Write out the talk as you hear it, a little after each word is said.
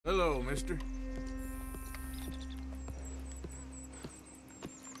Hello, mister.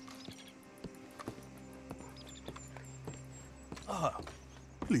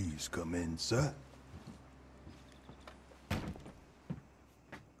 Please come in, sir.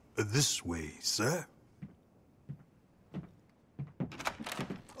 This way, sir.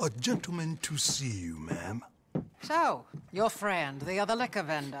 A gentleman to see you, ma'am. So, your friend, the other liquor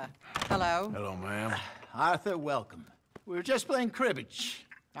vendor. Hello. Hello, ma'am. Arthur, welcome. We were just playing cribbage.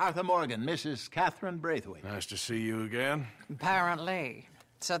 Arthur Morgan, Mrs. Catherine Braithwaite. Nice to see you again. Apparently.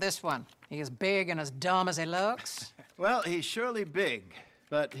 So this one, he is big and as dumb as he looks? Well, he's surely big,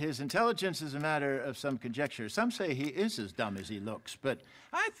 but his intelligence is a matter of some conjecture. Some say he is as dumb as he looks, but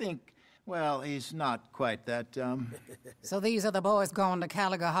I think, well, he's not quite that dumb. So these are the boys going to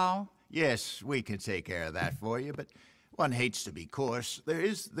Gallagher Hall? Yes, we can take care of that for you, but one hates to be coarse. There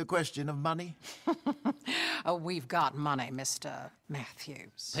is the question of money. Oh, we've got money, Mr.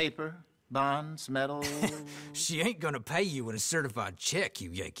 Matthews. Paper, bonds, metal. She ain't gonna pay you with a certified check,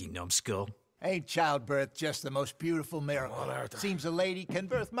 you Yankee numbskull. Ain't childbirth just the most beautiful miracle? Seems a lady can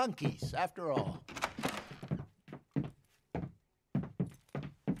birth monkeys, after all.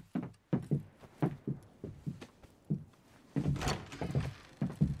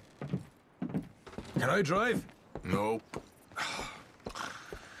 Can I drive? Nope.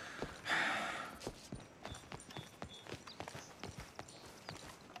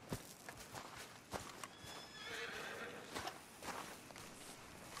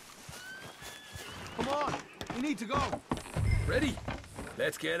 Come on, we need to go. Ready?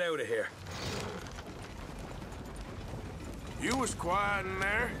 Let's get out of here. You was quiet in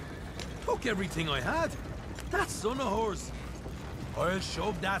there? Took everything I had. That son of hers. I'll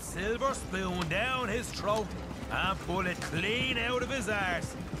shove that silver spoon down his throat and pull it clean out of his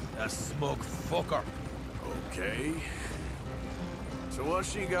arse. The smug fucker. Okay. So what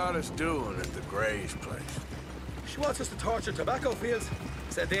she got us doing at the Gray's place? She wants us to torture tobacco fields.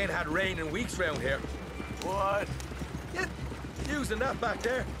 Said they ain't had rain in weeks round here. What? Yeah, using that back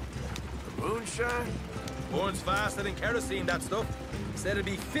there. The moonshine? Burns faster than kerosene, that stuff. Said it'd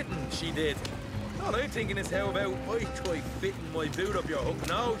be fitting, she did. All I'm thinking is how about I try fitting my boot up your hook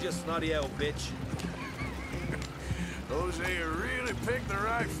now, you snotty old bitch. Hosea really picked the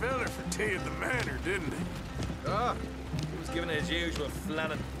right fella for tea at the manor, didn't he? Ah, he was giving it his usual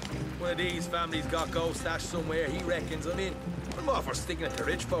flannin'. One of these families got gold stashed somewhere, he reckons. I mean, I'm all for sticking it to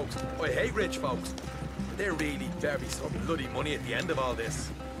rich folks. I hate rich folks. But there really better be some bloody money at the end of all this.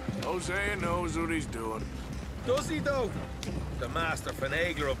 Hosea knows what he's doing. Does he, though? The master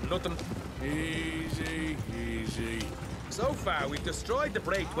finagler of nothing. Easy, easy. So far, we've destroyed the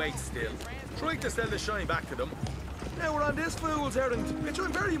Braithwaite still, tried to sell the shine back to them. Now we're on this fool's errand, which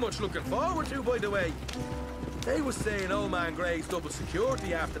I'm very much looking forward to, by the way. They was saying old man Gray's double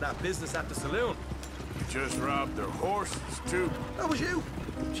security after that business at the saloon. You just robbed their horses, too. That was you?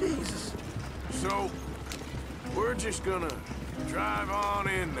 Jesus. So, we're just gonna drive on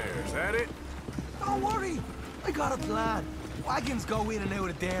in there, is that it? Don't worry, I got a plan. Wagons go in and out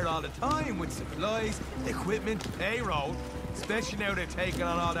of there all the time with supplies, equipment, payroll. Especially now they're taking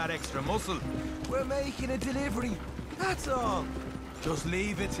on all that extra muscle. We're making a delivery, that's all. Just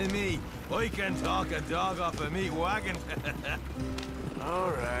leave it to me. I can talk a dog off a meat wagon. All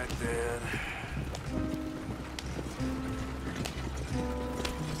right, then.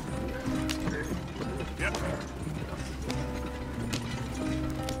 Yep.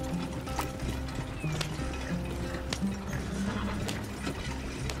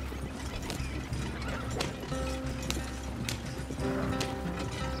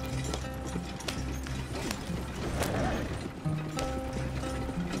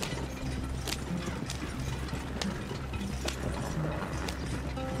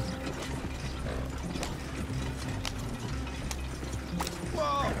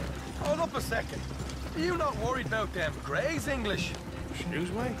 Whoa! Hold up a second. Are you not worried about them Greys, English?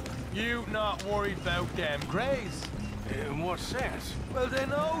 Excuse me? You not worried about them Greys? In what sense? Well, they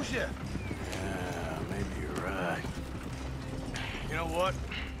knows you. Yeah, maybe you're right. You know what?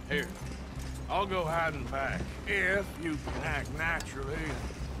 Here, I'll go hiding back. If you can act naturally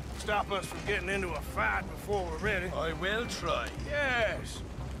and stop us from getting into a fight before we're ready. I will try. Yes.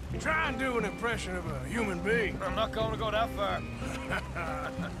 Try and do an impression of a human being. I'm not going to go that far.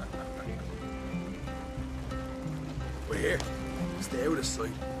 We're here. Stay out of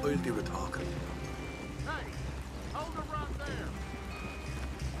sight. I'll do the talking. Hey, hold it right there.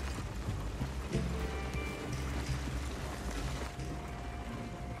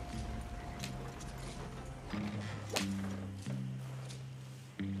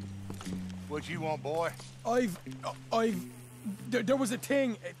 What you want, boy? I've there was a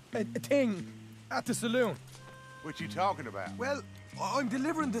thing at the saloon. What you talking about? Well, I'm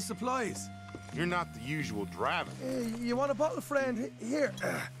delivering the supplies. You're not the usual driver. You want a bottle, friend? Here.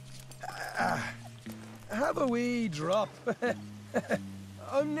 Have a wee drop.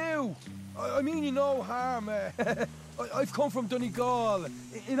 I'm new. I mean you no harm. I've come from Donegal,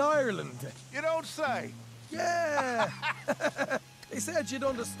 in Ireland. You don't say. Yeah. They said you'd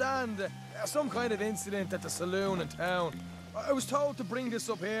understand. Some kind of incident at the saloon in town. I was told to bring this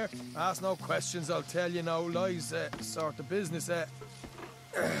up here. Ask no questions, I'll tell you no lies, sort of business.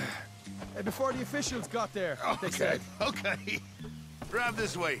 Before the officials got there, they said. Okay. Drive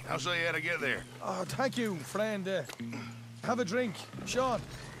this way. I'll show you how to get there. Oh, thank you, friend. Have a drink. Sean.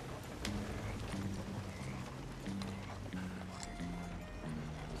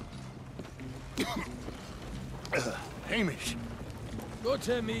 Hamish. Good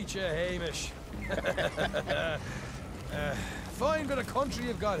to meet you, Hamish. Fine bit of country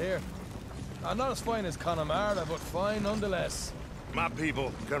you've got here. Not as fine as Connemara, but fine nonetheless. My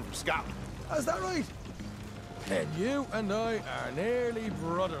people come from Scotland. Is that right? Then you and I are nearly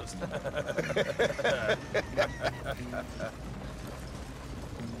brothers.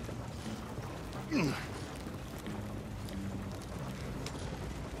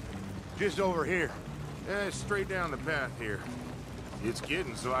 Just over here. Straight down the path here. It's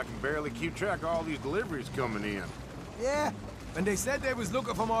getting so I can barely keep track of all these deliveries coming in. Yeah, when they said they was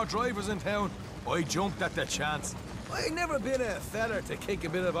looking for more drivers in town, I jumped at the chance. I ain't never been a feller to kick a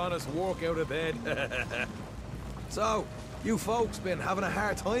bit of honest work out of bed. So, you folks been having a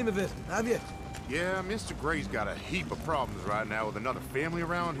hard time of it, have you? Yeah, Mr. Gray's got a heap of problems right now with another family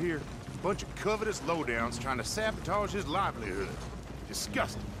around here. Bunch of covetous lowdowns trying to sabotage his livelihood.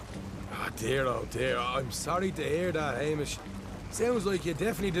 Disgusting. Oh dear, I'm sorry to hear that, Hamish. Sounds like you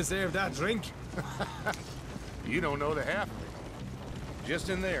definitely deserve that drink. You don't know the half of it. Just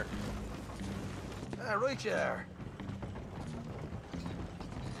in there. Right you are.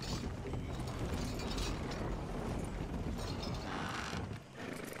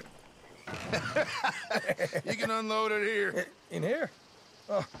 You can unload it here. In here?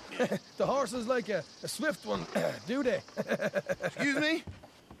 Oh, the horse is like a swift one, do they? Excuse me?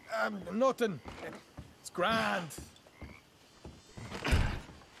 Nothing. It's grand.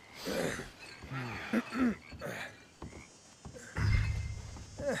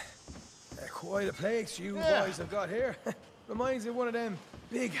 Quite a place you boys have got here. Reminds me of one of them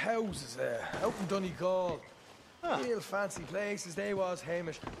big houses out in Donegal. Real fancy places they was,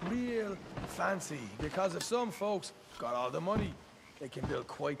 Hamish. Real fancy. Because if some folks got all the money, they can build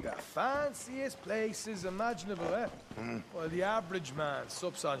quite the fanciest places imaginable, Well, the average man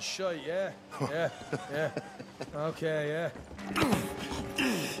sups on shite, yeah? Yeah. Okay, yeah.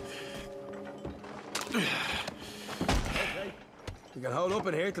 Okay. You can hold up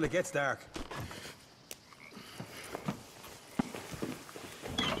in here till it gets dark.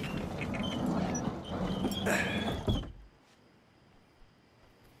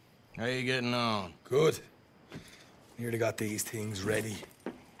 How you getting on? Good. Nearly got these things ready.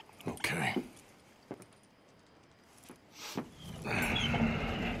 Okay.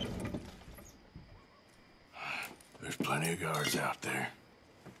 There's plenty of guards out there.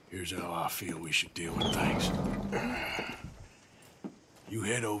 Here's how I feel we should deal with things. You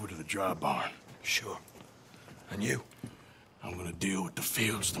head over to the dry barn. Sure. And you? I'm gonna deal with the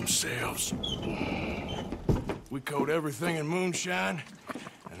fields themselves. We coat everything in moonshine,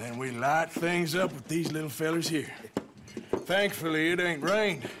 and then we light things up with these little fellers here. Thankfully, it ain't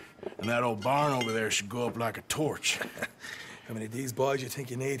rained, and that old barn over there should go up like a torch. How many of these boys you think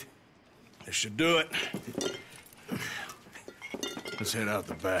you need? This should do it. Let's head out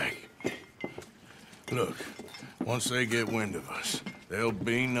the back. Look, once they get wind of us, there'll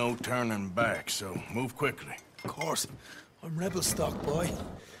be no turning back, so move quickly. Of course. I'm rebel stock, boy.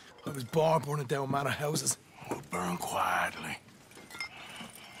 I was born burning down manor houses. We'll burn quietly.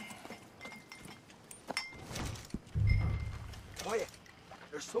 Quiet.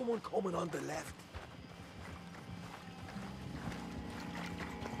 There's someone coming on the left.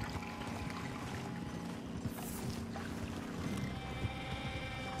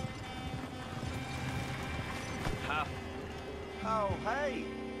 Oh, hey.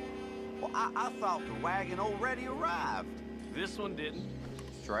 Well, I thought the wagon already arrived. This one didn't.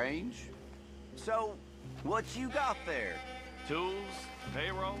 Strange. So, what you got there? Tools,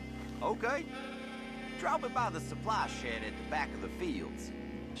 payroll. Okay. Drop it by the supply shed at the back of the fields.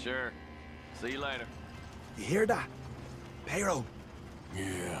 Sure. See you later. You hear that? Payroll.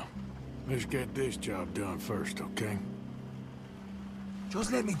 Yeah. Let's get this job done first, okay?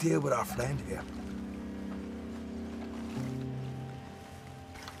 Just let me deal with our friend here.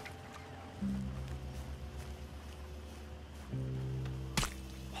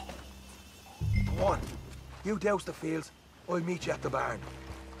 On. You douse the fields. I'll meet you at the barn.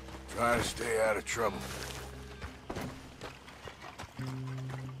 Try to stay out of trouble.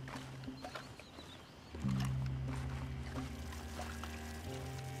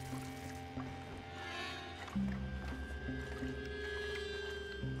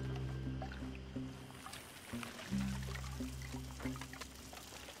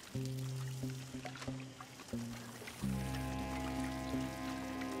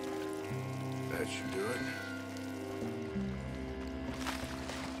 That should do it.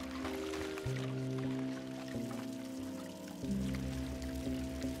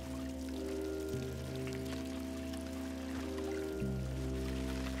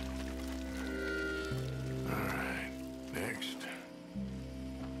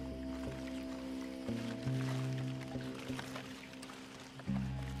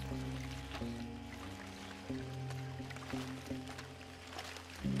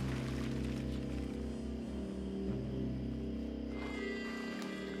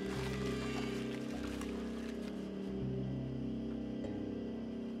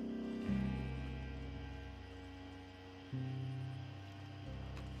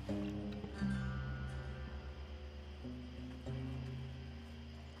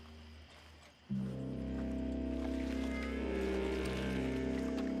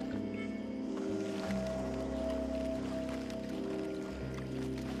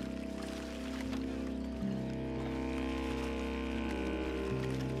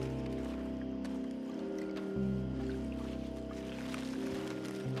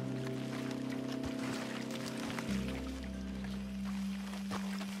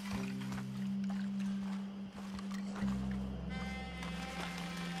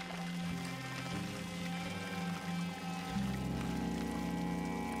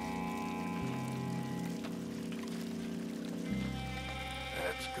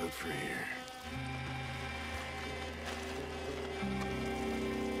 That's good for here.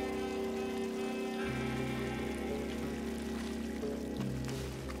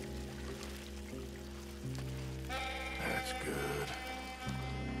 That's good.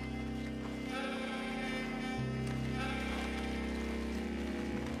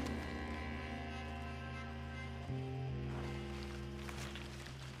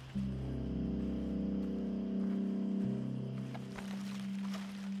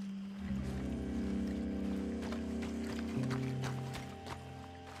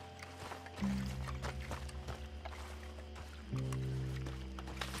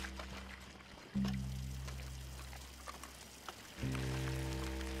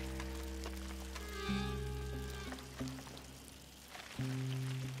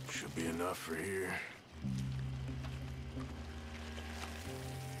 Should be enough for here.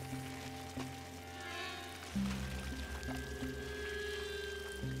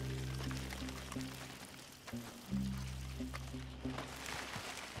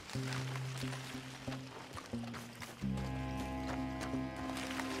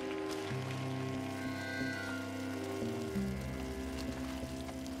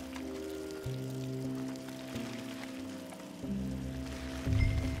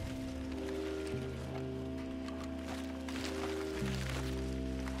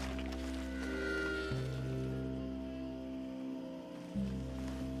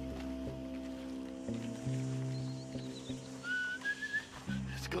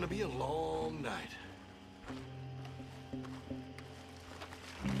 It's gonna be a long night.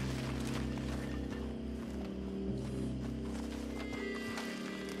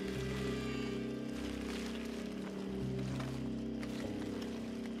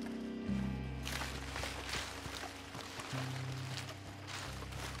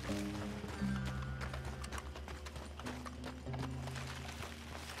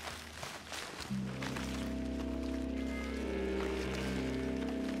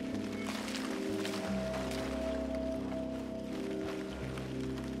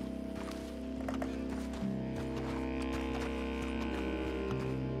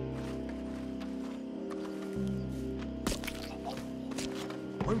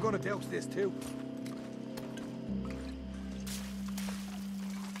 I'm gonna douse this too.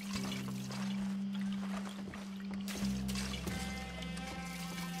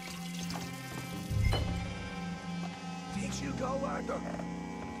 Think you go, Arthur.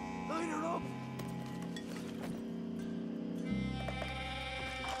 Line her up.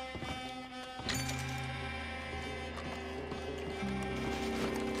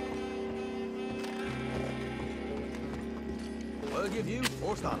 I'll give you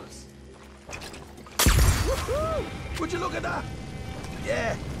first honors. Woohoo! Would you look at that?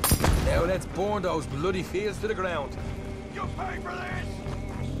 Yeah. Now let's burn those bloody fields to the ground. You pay for this!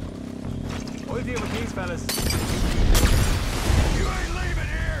 I'll deal with these fellas. You ain't leaving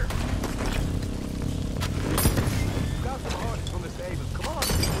here! Got some horses from the stables. Come on.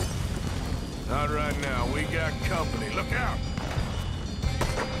 Not right now. We got company. Look out!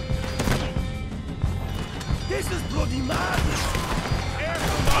 This is bloody madness!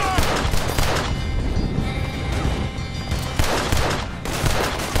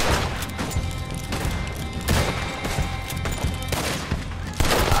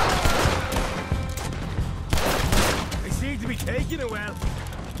 They seem to be taking it well.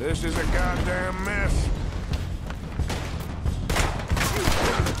 This is a goddamn mess.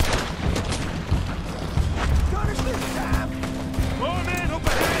 Gunner's this time! More men up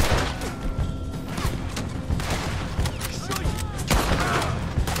ahead!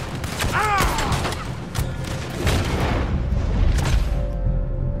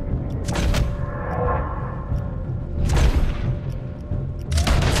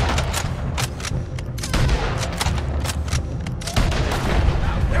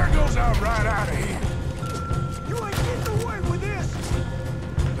 There goes out right out of here. You ain't getting away with this!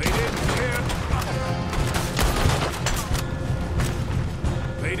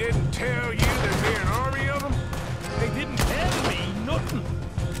 They didn't tell you there'd be an army of them? They didn't tell me nothing.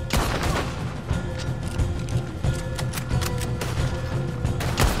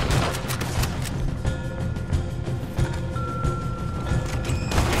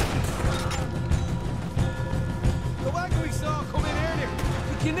 The wagon we saw come in earlier.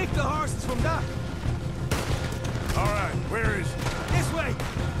 We can nick the horses from that. All right, where is it? This way.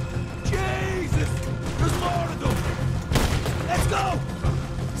 Jesus! There's more of them. Let's go!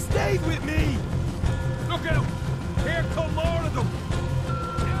 Stay with me! Look out! Here come more of them!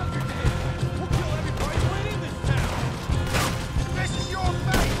 We'll kill every prizeline in this town! This is your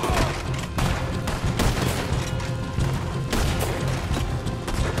fate!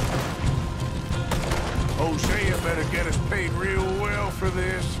 Hosea better get us paid real well for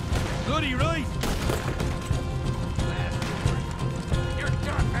this. Bloody right! You're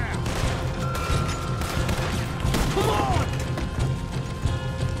done now. Come on!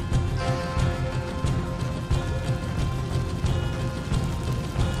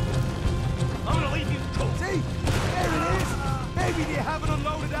 I'm gonna leave you to see! There it is! Maybe they haven't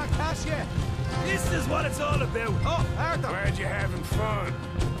unloaded that cash yet. This is what it's all about. Oh, Arthur! Glad you're having fun.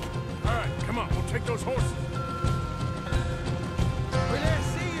 All right, come on, we'll take those horses. We'll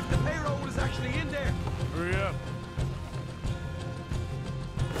see if the payroll is actually in there. Hurry up.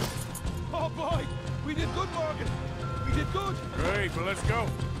 Oh boy! We did good, Morgan! We did good! Great, but let's go.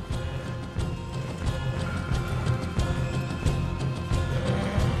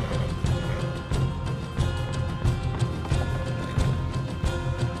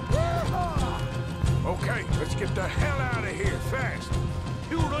 Okay, let's get the hell out of here fast.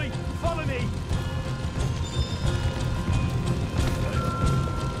 You right! Follow me!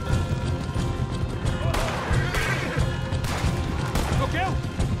 Look out!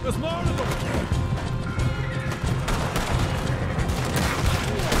 There's more of them!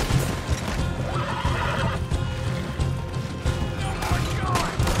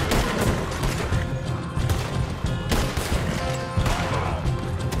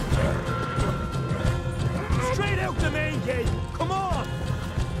 Straight out the main gate! Come on!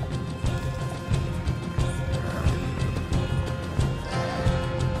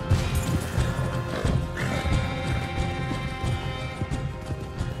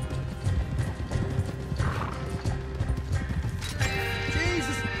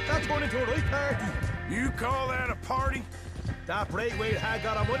 Jesus! That turned into a right party! You call that a party? That Braithwaite had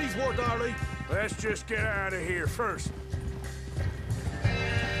got our money's worth, all right. Let's just get out of here first.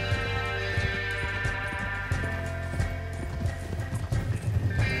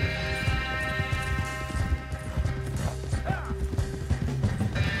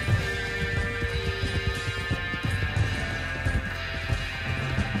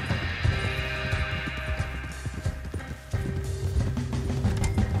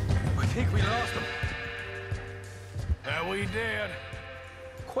 I think we lost them. That we did.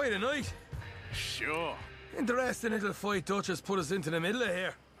 Quite a night. Sure. Interesting little fight Dutch has put us into the middle of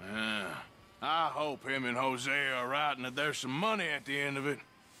here. I hope him and Hosea are right and that there's some money at the end of it.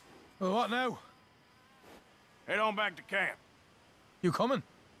 Well, what now? Head on back to camp. You coming?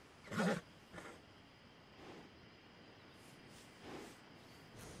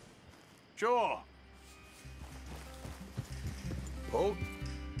 Sure. Oh.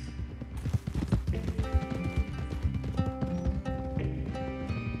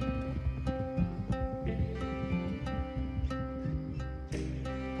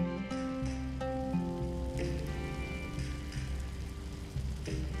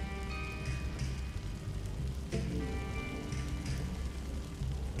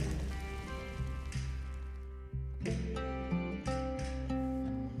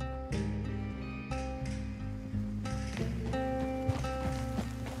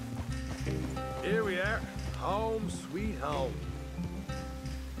 Home sweet home.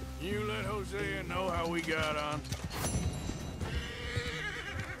 You let Hosea know how we got on.